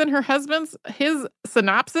shorter than her husband's, his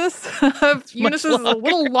synopsis of Eunice's is a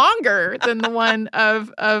little longer than the one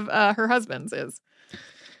of her husband's is.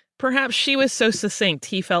 Perhaps she was so succinct,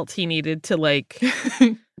 he felt he needed to,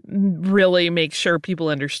 really make sure people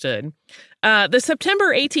understood. The September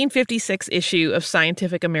 1856 issue of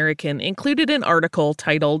Scientific American included an article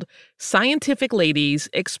titled "Scientific Ladies: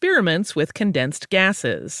 Experiments with Condensed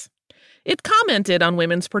Gases." It commented on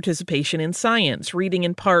women's participation in science, reading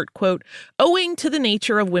in part, quote, "Owing to the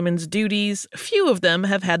nature of women's duties, few of them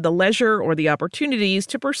have had the leisure or the opportunities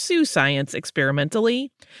to pursue science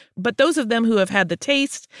experimentally, but those of them who have had the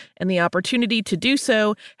taste and the opportunity to do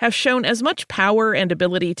so have shown as much power and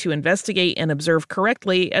ability to investigate and observe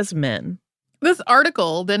correctly as men." This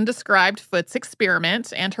article then described Foote's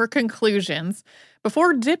experiment and her conclusions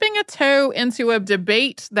before dipping a toe into a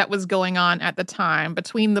debate that was going on at the time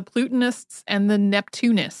between the Plutonists and the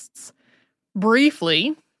Neptunists.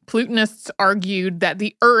 Briefly, Plutonists argued that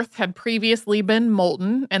the Earth had previously been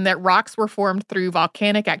molten and that rocks were formed through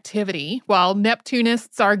volcanic activity, while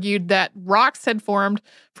Neptunists argued that rocks had formed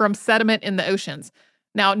from sediment in the oceans.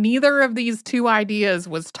 Now, neither of these two ideas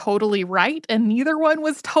was totally right, and neither one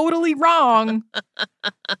was totally wrong.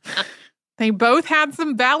 They both had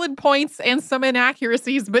some valid points and some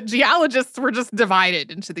inaccuracies, but geologists were just divided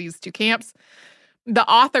into these two camps. The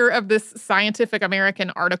author of this Scientific American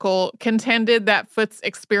article contended that Foote's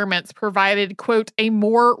experiments provided, quote, a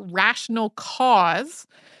more rational cause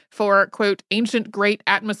for, quote, ancient great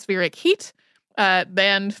atmospheric heat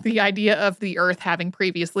than the idea of the Earth having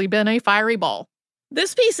previously been a fiery ball.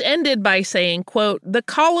 This piece ended by saying, quote, the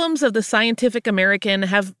columns of the Scientific American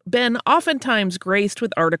have been oftentimes graced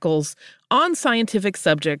with articles on scientific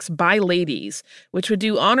subjects by ladies, which would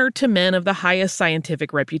do honor to men of the highest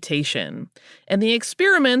scientific reputation. And the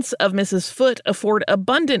experiments of Mrs. Foote afford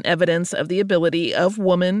abundant evidence of the ability of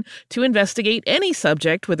woman to investigate any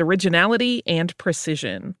subject with originality and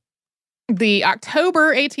precision. The October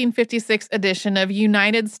 1856 edition of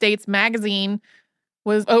United States Magazine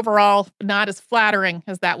was overall not as flattering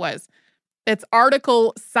as that was. Its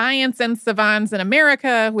article, Science and Savants in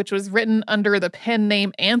America, which was written under the pen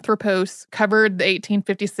name Anthropos, covered the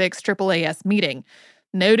 1856 AAAS meeting,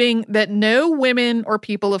 noting that no women or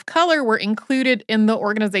people of color were included in the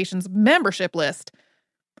organization's membership list.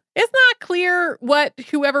 It's not clear what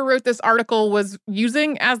whoever wrote this article was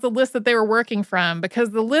using as the list that they were working from, because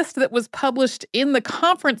the list that was published in the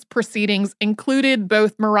conference proceedings included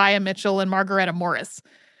both Maria Mitchell and Margaretta Morris.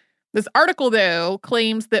 This article, though,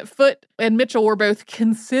 claims that Foote and Mitchell were both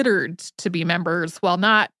considered to be members, while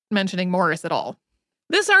not mentioning Morris at all.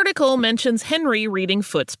 This article mentions Henry reading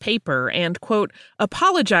Foote's paper and, quote,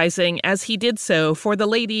 apologizing as he did so for the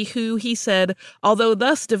lady who, he said, although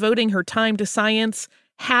thus devoting her time to science,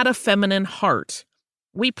 had a feminine heart.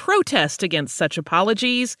 We protest against such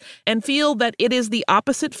apologies and feel that it is the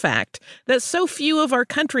opposite fact that so few of our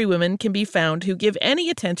countrywomen can be found who give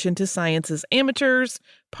any attention to science as amateurs,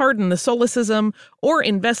 pardon the solecism, or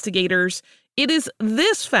investigators. It is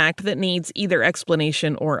this fact that needs either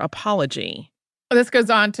explanation or apology. This goes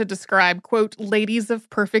on to describe, quote, ladies of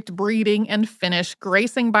perfect breeding and finish,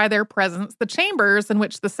 gracing by their presence the chambers in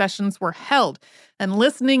which the sessions were held, and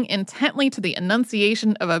listening intently to the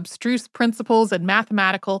enunciation of abstruse principles in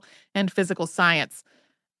mathematical and physical science.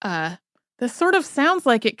 This sort of sounds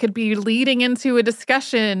like it could be leading into a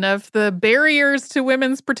discussion of the barriers to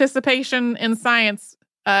women's participation in science,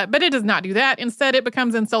 but it does not do that. Instead, it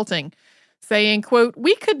becomes insulting, saying, quote,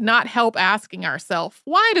 we could not help asking ourselves,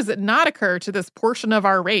 why does it not occur to this portion of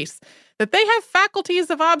our race that they have faculties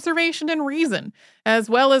of observation and reason, as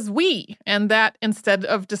well as we, and that instead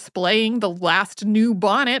of displaying the last new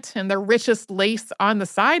bonnet and the richest lace on the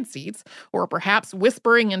side seats, or perhaps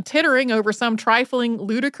whispering and tittering over some trifling,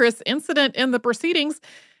 ludicrous incident in the proceedings,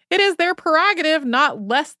 it is their prerogative, not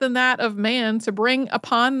less than that of man, to bring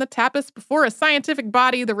upon the tapis before a scientific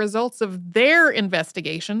body the results of their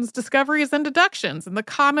investigations, discoveries, and deductions in the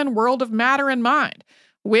common world of matter and mind,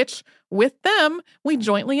 which, with them, we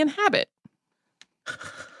jointly inhabit.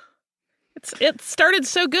 It started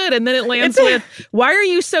so good, and then it lands with, why are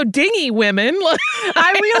you so dingy, women?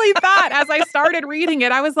 I really thought, as I started reading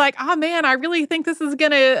it, I was like, oh man, I really think this is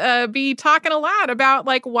going to be talking a lot about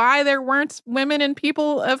like why there weren't women and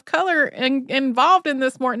people of color involved in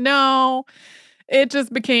this more. No, it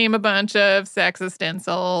just became a bunch of sexist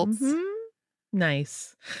insults. Mm-hmm.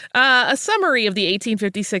 Nice. A summary of the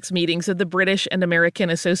 1856 meetings of the British and American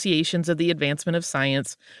Associations of the Advancement of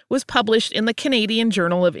Science was published in the Canadian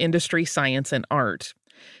Journal of Industry, Science, and Art.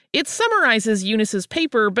 It summarizes Eunice's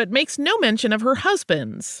paper, but makes no mention of her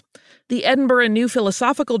husband's. The Edinburgh New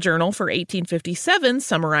Philosophical Journal for 1857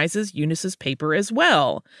 summarizes Eunice's paper as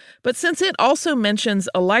well. But since it also mentions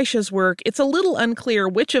Elisha's work, it's a little unclear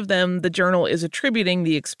which of them the journal is attributing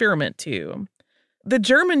the experiment to. The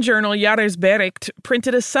German journal Jahresbericht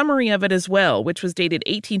printed a summary of it as well, which was dated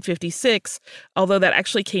 1856, although that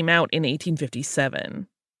actually came out in 1857.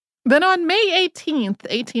 Then on May 18th,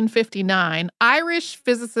 1859, Irish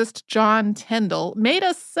physicist John Tyndall made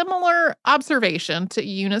a similar observation to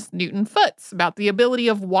Eunice Newton Foote's about the ability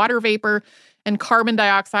of water vapor and carbon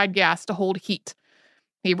dioxide gas to hold heat.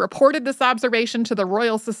 He reported this observation to the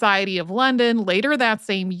Royal Society of London later that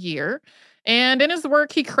same year, and in his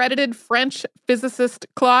work, he credited French physicist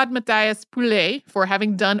Claude Matthias Pouillet for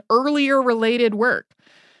having done earlier related work.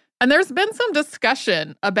 And there's been some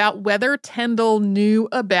discussion about whether Tyndall knew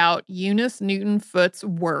about Eunice Newton Foote's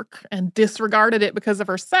work and disregarded it because of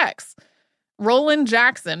her sex. Roland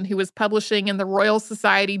Jackson, who was publishing in the Royal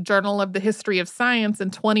Society Journal of the History of Science in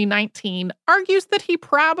 2019, argues that he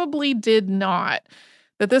probably did not.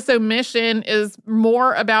 That this omission is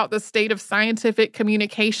more about the state of scientific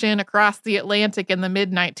communication across the Atlantic in the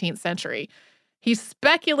mid-19th century. He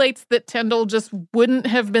speculates that Tyndall just wouldn't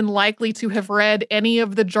have been likely to have read any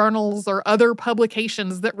of the journals or other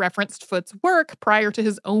publications that referenced Foote's work prior to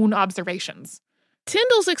his own observations.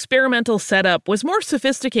 Tyndall's experimental setup was more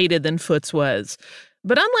sophisticated than Foote's was.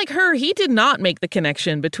 But unlike her, he did not make the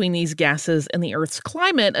connection between these gases and the Earth's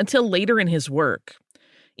climate until later in his work.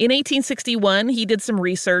 In 1861, he did some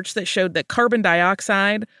research that showed that carbon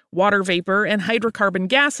dioxide, water vapor, and hydrocarbon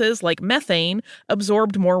gases like methane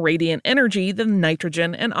absorbed more radiant energy than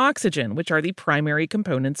nitrogen and oxygen, which are the primary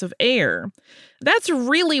components of air. That's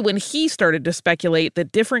really when he started to speculate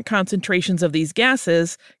that different concentrations of these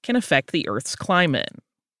gases can affect the Earth's climate.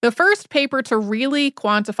 The first paper to really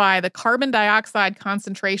quantify the carbon dioxide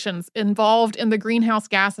concentrations involved in the greenhouse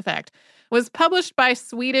gas effect was published by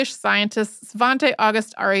Swedish scientist Svante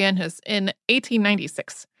August Arrhenius in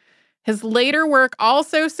 1896. His later work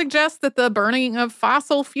also suggests that the burning of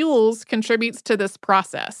fossil fuels contributes to this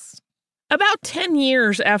process. About 10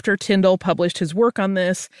 years after Tyndall published his work on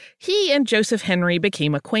this, he and Joseph Henry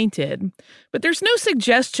became acquainted. But there's no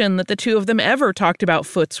suggestion that the two of them ever talked about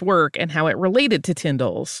Foote's work and how it related to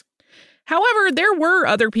Tyndall's. However, there were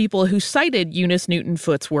other people who cited Eunice Newton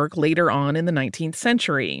Foote's work later on in the 19th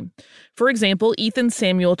century. For example, Ethan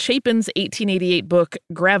Samuel Chapin's 1888 book,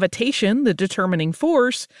 Gravitation, the Determining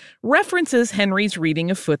Force, references Henry's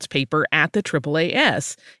reading of Foote's paper at the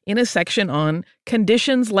AAAS in a section on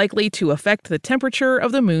conditions likely to affect the temperature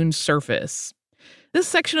of the moon's surface. This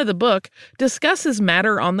section of the book discusses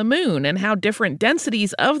matter on the moon and how different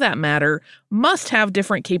densities of that matter must have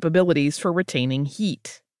different capabilities for retaining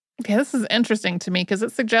heat. Okay, this is interesting to me because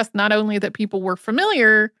it suggests not only that people were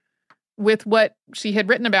familiar with what she had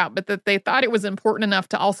written about, but that they thought it was important enough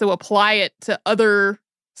to also apply it to other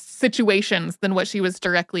situations than what she was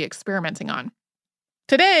directly experimenting on.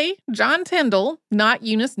 Today, John Tyndall, not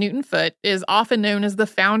Eunice Newton Foote, is often known as the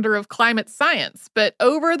founder of climate science, but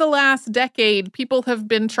over the last decade, people have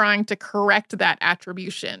been trying to correct that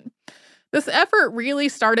attribution. This effort really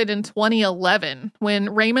started in 2011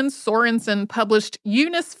 when Raymond Sorensen published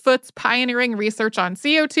Eunice Foote's pioneering research on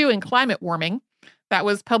CO2 and climate warming. That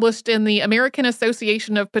was published in the American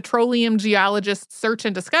Association of Petroleum Geologists Search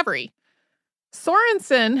and Discovery.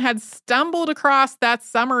 Sorensen had stumbled across that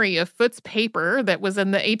summary of Foote's paper that was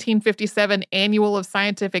in the 1857 Annual of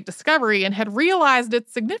Scientific Discovery and had realized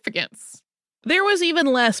its significance. There was even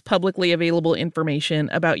less publicly available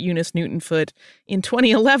information about Eunice Newton Foote in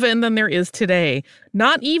 2011 than there is today.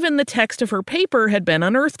 Not even the text of her paper had been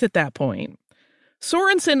unearthed at that point.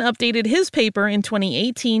 Sorensen updated his paper in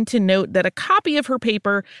 2018 to note that a copy of her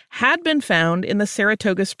paper had been found in the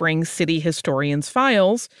Saratoga Springs City Historian's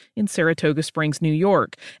files in Saratoga Springs, New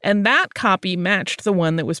York, and that copy matched the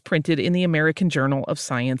one that was printed in the American Journal of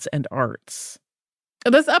Science and Arts.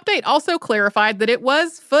 This update also clarified that it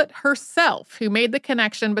was Foote herself who made the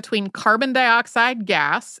connection between carbon dioxide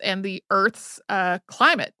gas and the Earth's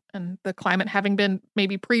climate, and the climate having been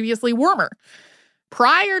maybe previously warmer.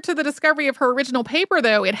 Prior to the discovery of her original paper,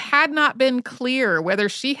 though, it had not been clear whether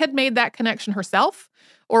she had made that connection herself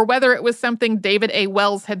or whether it was something David A.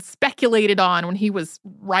 Wells had speculated on when he was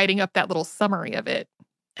writing up that little summary of it.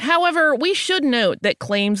 However, we should note that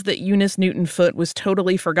claims that Eunice Newton Foote was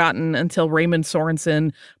totally forgotten until Raymond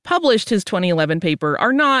Sorensen published his 2011 paper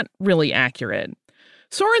are not really accurate.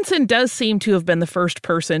 Sorensen does seem to have been the first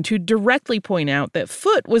person to directly point out that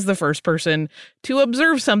Foote was the first person to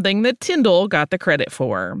observe something that Tyndall got the credit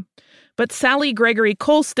for. But Sally Gregory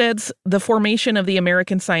Kolsted's The Formation of the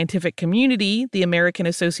American Scientific Community, the American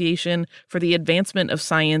Association for the Advancement of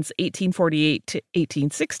Science, 1848 to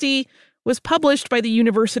 1860, was published by the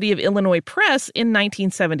University of Illinois Press in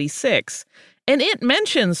 1976, and it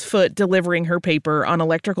mentions Foote delivering her paper on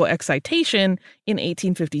electrical excitation in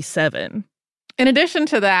 1857. In addition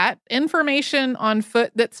to that, information on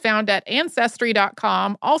Foote that's found at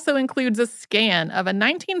Ancestry.com also includes a scan of a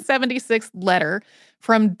 1976 letter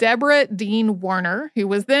from Deborah Dean Warner, who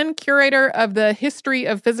was then curator of the History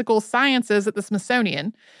of Physical Sciences at the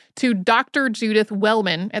Smithsonian, to Dr. Judith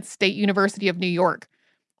Wellman at State University of New York.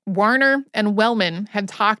 Warner and Wellman had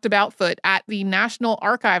talked about Foote at the National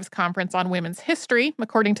Archives Conference on Women's History,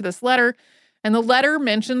 according to this letter, and the letter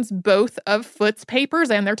mentions both of Foote's papers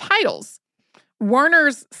and their titles.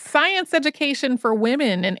 Warner's Science Education for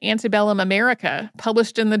Women in Antebellum America,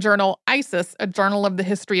 published in the journal ISIS, a journal of the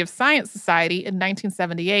History of Science Society in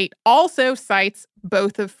 1978, also cites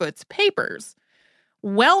both of Foote's papers.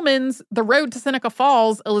 Wellman's The Road to Seneca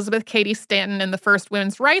Falls, Elizabeth Cady Stanton and the First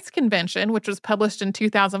Women's Rights Convention, which was published in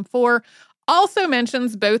 2004, also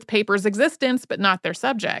mentions both papers' existence but not their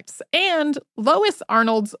subjects. And Lois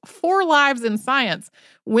Arnold's 4 Lives in Science,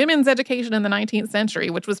 Women's Education in the 19th Century,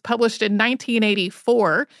 which was published in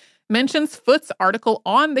 1984, mentions Foote's article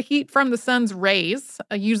on the heat from the sun's rays,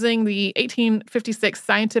 using the 1856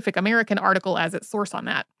 Scientific American article as its source on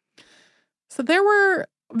that. So there were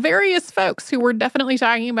various folks who were definitely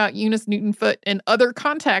talking about Eunice Newton Foote in other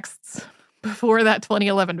contexts before that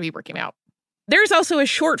 2011 paper came out. There's also a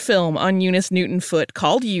short film on Eunice Newton Foote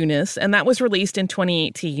called Eunice, and that was released in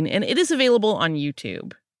 2018, and it is available on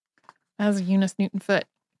YouTube. As Eunice Newton Foote,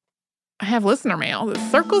 I have listener mail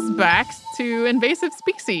that circles back to invasive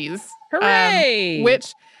species. Hooray!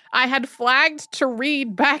 Which I had flagged to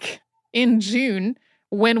read back in June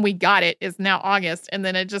when we got it. Is now August, and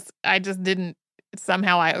then I just didn't.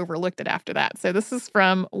 Somehow I overlooked it after that. So this is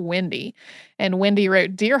from Wendy. And Wendy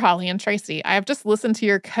wrote, "Dear Holly and Tracy, I have just listened to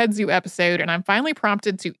your kudzu episode and I'm finally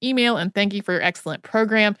prompted to email and thank you for your excellent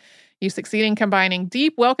program. You succeed in combining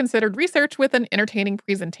deep, well-considered research with an entertaining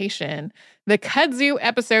presentation. The kudzu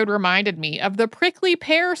episode reminded me of the prickly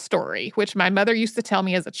pear story, which my mother used to tell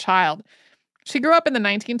me as a child. She grew up in the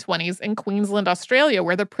 1920s in Queensland, Australia,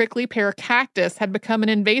 where the prickly pear cactus had become an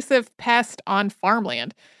invasive pest on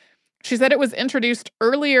farmland. She said it was introduced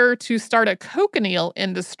earlier to start a cochineal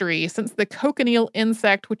industry, since the cochineal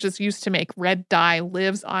insect, which is used to make red dye,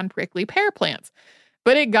 lives on prickly pear plants.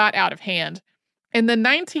 But it got out of hand. In the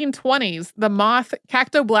 1920s, the moth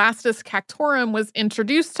Cactoblastus cactorum was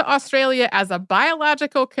introduced to Australia as a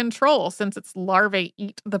biological control, since its larvae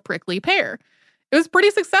eat the prickly pear. It was pretty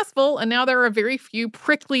successful, and now there are very few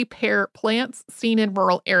prickly pear plants seen in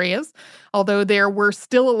rural areas, although there were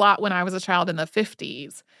still a lot when I was a child in the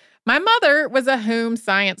 50s. My mother was a home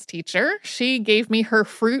science teacher. She gave me her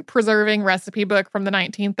fruit preserving recipe book from the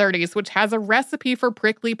 1930s, which has a recipe for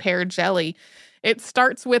prickly pear jelly. It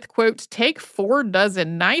starts with, quote, take 4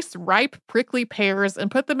 dozen nice ripe prickly pears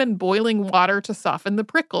and put them in boiling water to soften the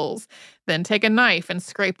prickles. Then take a knife and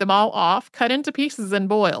scrape them all off, cut into pieces and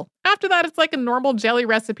boil. After that, it's like a normal jelly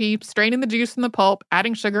recipe, straining the juice from the pulp,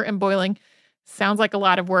 adding sugar and boiling. Sounds like a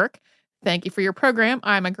lot of work. Thank you for your program.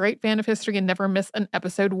 I'm a great fan of history and never miss an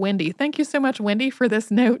episode, Wendy." Thank you so much, Wendy, for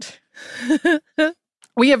this note.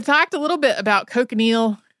 We have talked a little bit about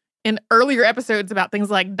cochineal in earlier episodes about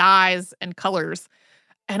things like dyes and colors.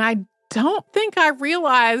 And I don't think I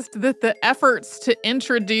realized that the efforts to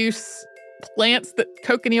introduce plants that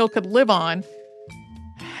cochineal could live on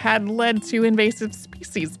had led to invasive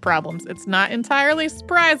species problems. It's not entirely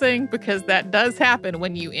surprising because that does happen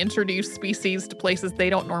when you introduce species to places they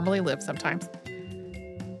don't normally live sometimes.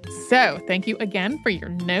 So thank you again for your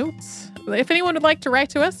notes. If anyone would like to write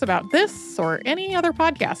to us about this or any other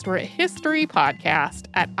podcast, we're at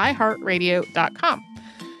historypodcast@iheartradio.com.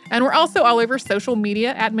 And we're also all over social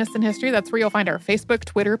media at Missed in History. That's where you'll find our Facebook,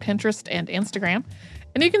 Twitter, Pinterest, and Instagram.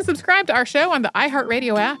 And you can subscribe to our show on the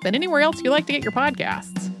iHeartRadio app and anywhere else you like to get your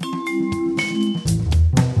podcasts.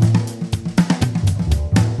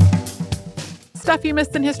 Stuff You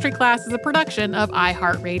Missed in History Class is a production of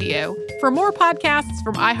iHeartRadio. For more podcasts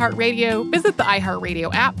from iHeartRadio, visit the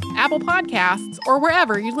iHeartRadio app, Apple Podcasts, or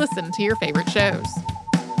wherever you listen to your favorite shows.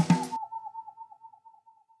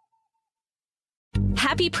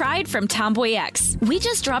 Happy Pride from Tomboy X. We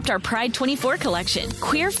just dropped our Pride 24 collection.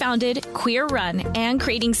 Queer founded, queer run, and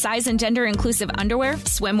creating size and gender inclusive underwear,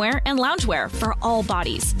 swimwear, and loungewear for all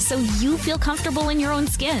bodies, so you feel comfortable in your own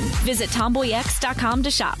skin. Visit tomboyx.com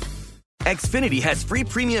to shop. Xfinity has free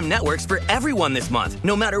premium networks for everyone this month,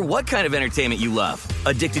 no matter what kind of entertainment you love.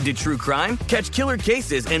 Addicted to true crime? Catch killer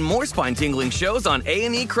cases and more spine-tingling shows on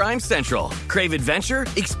A&E Crime Central. Crave adventure?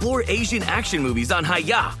 Explore Asian action movies on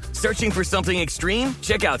Hi-Ya. Searching for something extreme?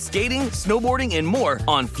 Check out skating, snowboarding, and more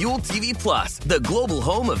on Fuel TV Plus, the global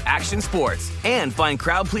home of action sports. And find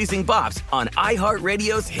crowd-pleasing bops on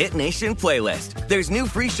iHeartRadio's Hit Nation playlist. There's new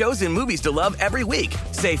free shows and movies to love every week.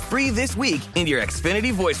 Say free this week in your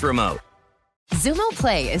Xfinity voice remote. Xumo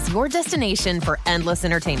Play is your destination for endless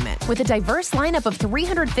entertainment. With a diverse lineup of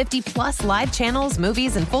 350-plus live channels,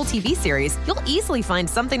 movies, and full TV series, you'll easily find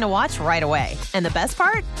something to watch right away. And the best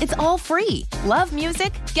part? It's all free. Love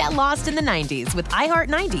music? Get lost in the 90s with iHeart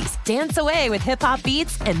 90s, dance away with hip-hop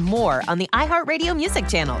beats, and more on the iHeartRadio music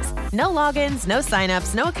channels. No logins, no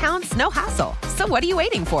signups, no accounts, no hassle. So what are you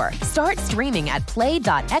waiting for? Start streaming at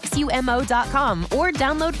play.xumo.com or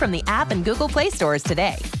download from the app and Google Play stores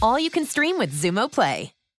today. All you can stream with Xumo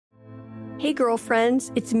Play. Hey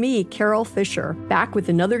girlfriends, it's me, Carol Fisher, back with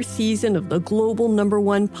another season of the global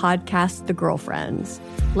 #1 podcast, The Girlfriends.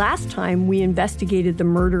 Last time we investigated the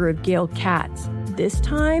murder of Gail Katz. This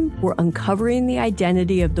time, we're uncovering the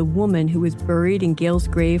identity of the woman who was buried in Gail's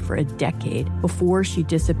grave for a decade before she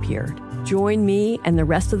disappeared. Join me and the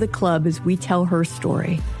rest of the club as we tell her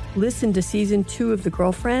story. Listen to Season 2 of The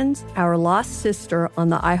Girlfriends, Our Lost Sister on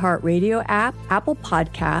the iHeartRadio app, Apple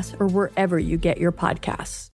Podcasts, or wherever you get your podcasts.